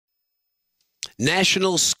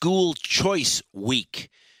National School Choice Week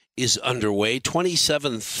is underway.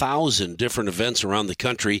 27,000 different events around the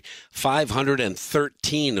country,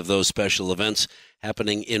 513 of those special events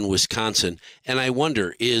happening in Wisconsin. And I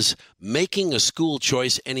wonder, is making a school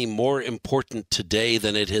choice any more important today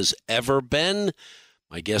than it has ever been?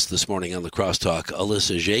 My guest this morning on the Crosstalk,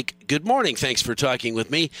 Alisa, Jacques. Good morning. Thanks for talking with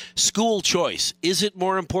me. School choice, is it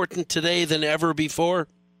more important today than ever before?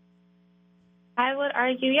 I would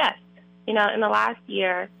argue yes. In the last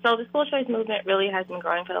year, so the school choice movement really has been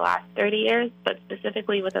growing for the last 30 years, but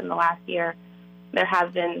specifically within the last year, there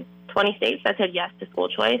have been 20 states that said yes to school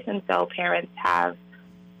choice, and so parents have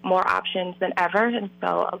more options than ever, and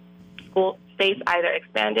so school states either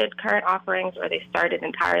expanded current offerings or they started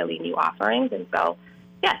entirely new offerings, and so,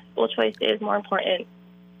 yes, school choice is more important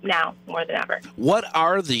now more than ever. What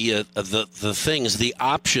are the things, the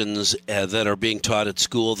options that are being taught at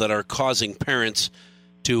school that are causing parents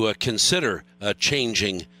to consider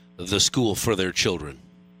changing the school for their children?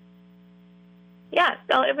 Yeah,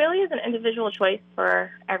 so it really is an individual choice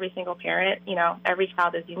for every single parent. Every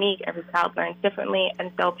child is unique. Every child learns differently.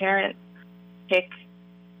 And so parents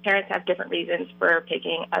have different reasons for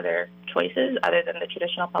picking other choices other than the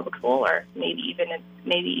traditional public school, or maybe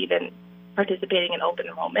even participating in open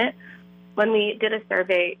enrollment. When we did a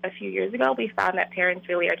survey a few years ago, we found that parents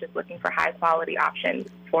really are just looking for high-quality options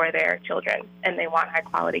for their children, and they want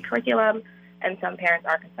high-quality curriculum, and some parents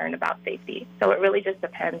are concerned about safety. So it really just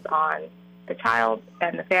depends on the child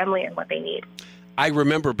and the family and what they need. I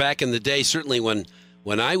remember back in the day, certainly when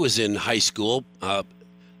I was in high school,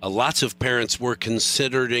 lots of parents were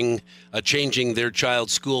considering changing their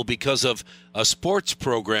child's school because of a sports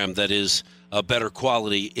program that is a better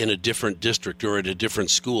quality in a different district or at a different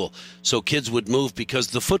school. So kids would move because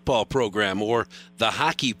the football program or the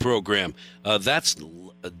hockey program, that's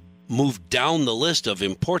moved down the list of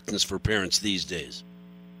importance for parents these days.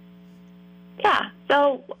 Yeah,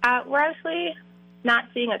 so we're actually not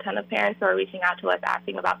seeing a ton of parents who are reaching out to us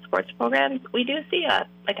asking about sports programs. We do see a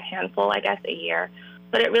handful, I guess, a year,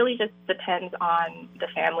 but it really just depends on the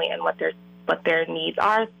family and what their needs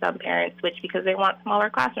are. Some parents switch because they want smaller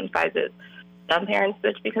classroom sizes. Some parents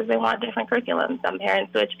switch because they want different curriculum. Some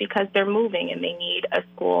parents switch because they're moving and they need a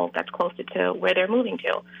school that's closer to where they're moving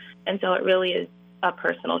to. And so it really is a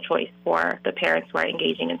personal choice for the parents who are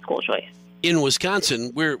engaging in school choice. In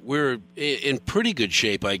Wisconsin, we're in pretty good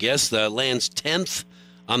shape, I guess. The land's 10th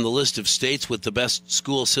on the list of states with the best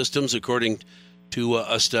school systems, according to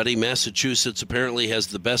a study. Massachusetts apparently has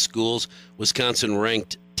the best schools. Wisconsin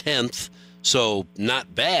ranked 10th. So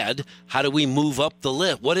not bad. How do we move up the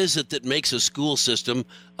list? What is it that makes a school system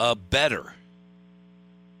better?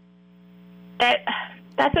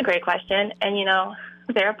 That's a great question. And,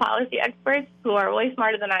 there are policy experts who are way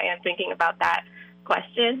smarter than I am thinking about that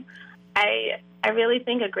question. I really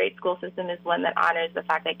think a great school system is one that honors the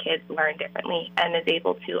fact that kids learn differently and is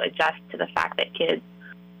able to adjust to the fact that kids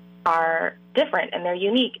are different and they're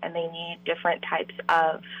unique and they need different types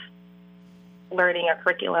of learning or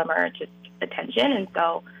curriculum or just attention. And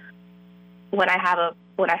so when I have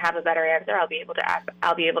a better answer, I'll be able to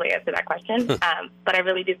answer that question. But I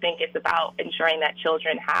really do think it's about ensuring that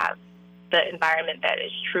children have the environment that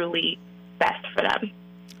is truly best for them.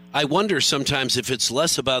 I wonder sometimes if it's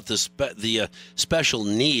less about the special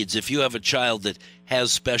needs. If you have a child that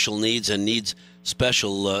has special needs and needs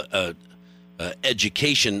special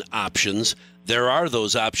education options, there are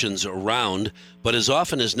those options around. But as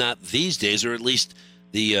often as not these days, or at least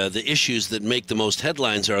the issues that make the most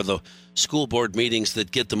headlines are the school board meetings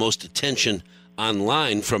that get the most attention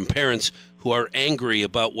online from parents who are angry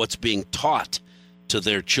about what's being taught to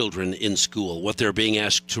their children in school, what they're being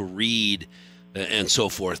asked to read and so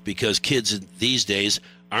forth, because kids these days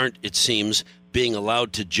aren't, it seems, being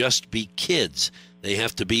allowed to just be kids. They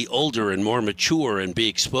have to be older and more mature and be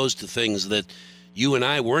exposed to things that you and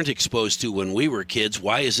I weren't exposed to when we were kids.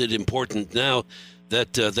 Why is it important now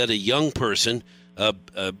that a young person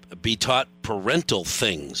be taught parental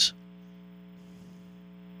things?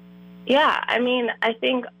 Yeah, I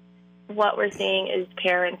think what we're seeing is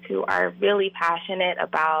parents who are really passionate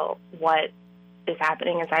about what is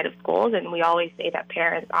happening inside of schools, and we always say that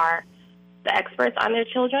parents are the experts on their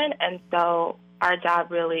children, and so our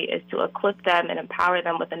job really is to equip them and empower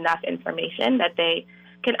them with enough information that they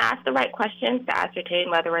can ask the right questions to ascertain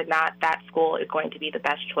whether or not that school is going to be the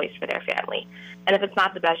best choice for their family. And if it's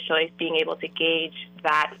not the best choice, being able to gauge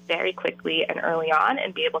that very quickly and early on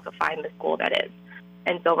and be able to find the school that is.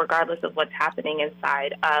 And so regardless of what's happening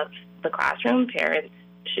inside of the classroom, parents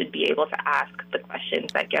should be able to ask the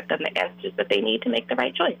questions that get them the answers that they need to make the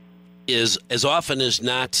right choice. Is as often as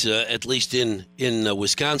not, at least in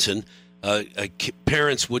Wisconsin,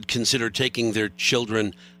 parents would consider taking their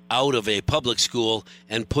children out of a public school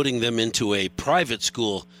and putting them into a private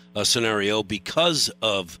school scenario because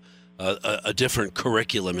of a different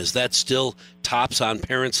curriculum. Is that still tops on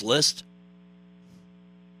parents' list?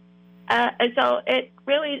 So it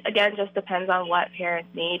really, again, just depends on what parents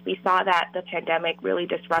need. We saw that the pandemic really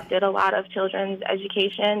disrupted a lot of children's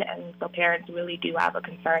education, and so parents really do have a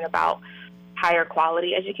concern about higher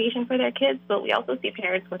quality education for their kids. But we also see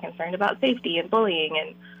parents who are concerned about safety and bullying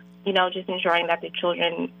and, just ensuring that the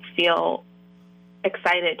children feel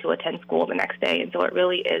excited to attend school the next day. And so it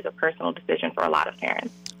really is a personal decision for a lot of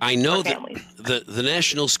parents. I know that the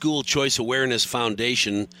National School Choice Awareness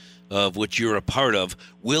Foundation, of which you're a part of,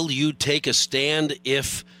 will you take a stand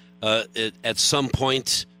if at some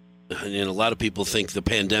point, and a lot of people think the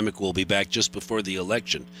pandemic will be back just before the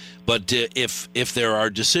election, but if there are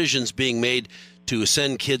decisions being made to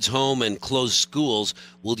send kids home and close schools,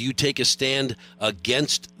 will you take a stand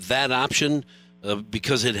against that option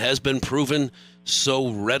because it has been proven so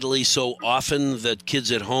readily, so often that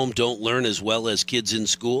kids at home don't learn as well as kids in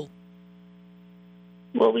school?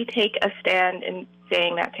 Will we take a stand in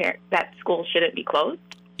saying that schools shouldn't be closed?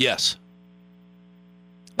 Yes.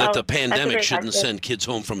 That the pandemic shouldn't send kids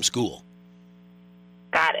home from school.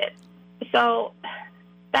 Got it. So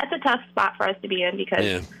that's a tough spot for us to be in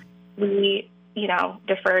because we,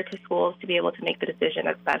 defer to schools to be able to make the decision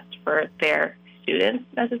that's best for their students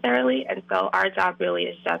necessarily. And so our job really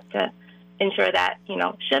is just to ensure that,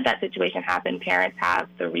 should that situation happen, parents have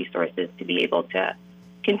the resources to be able to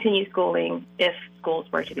continue schooling if schools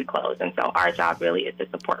were to be closed. And so our job really is to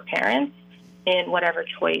support parents in whatever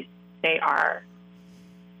choice they are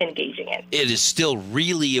engaging in. It is still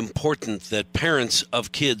really important that parents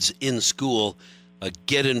of kids in school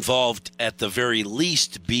get involved, at the very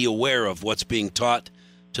least, be aware of what's being taught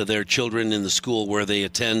to their children in the school where they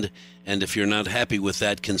attend. And if you're not happy with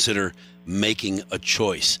that, consider making a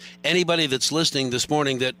choice. Anybody that's listening this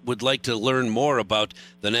morning that would like to learn more about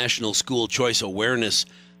the National School Choice Awareness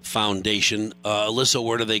Foundation, Alisa,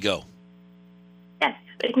 where do they go? Yes,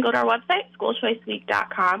 they can go to our website,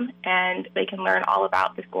 schoolchoiceweek.com, and they can learn all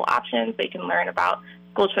about the school options. They can learn about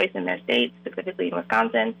school choice in their state, specifically in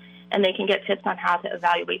Wisconsin, and they can get tips on how to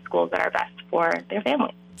evaluate schools that are best for their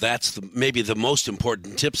family. That's maybe the most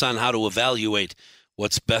important, tips on how to evaluate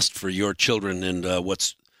what's best for your children and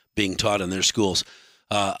what's being taught in their schools.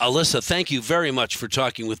 Alisa, thank you very much for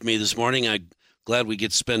talking with me this morning. I'm glad we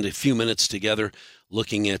get to spend a few minutes together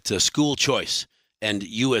looking at school choice. And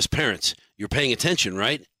you as parents, you're paying attention,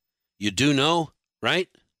 right? You do know, right?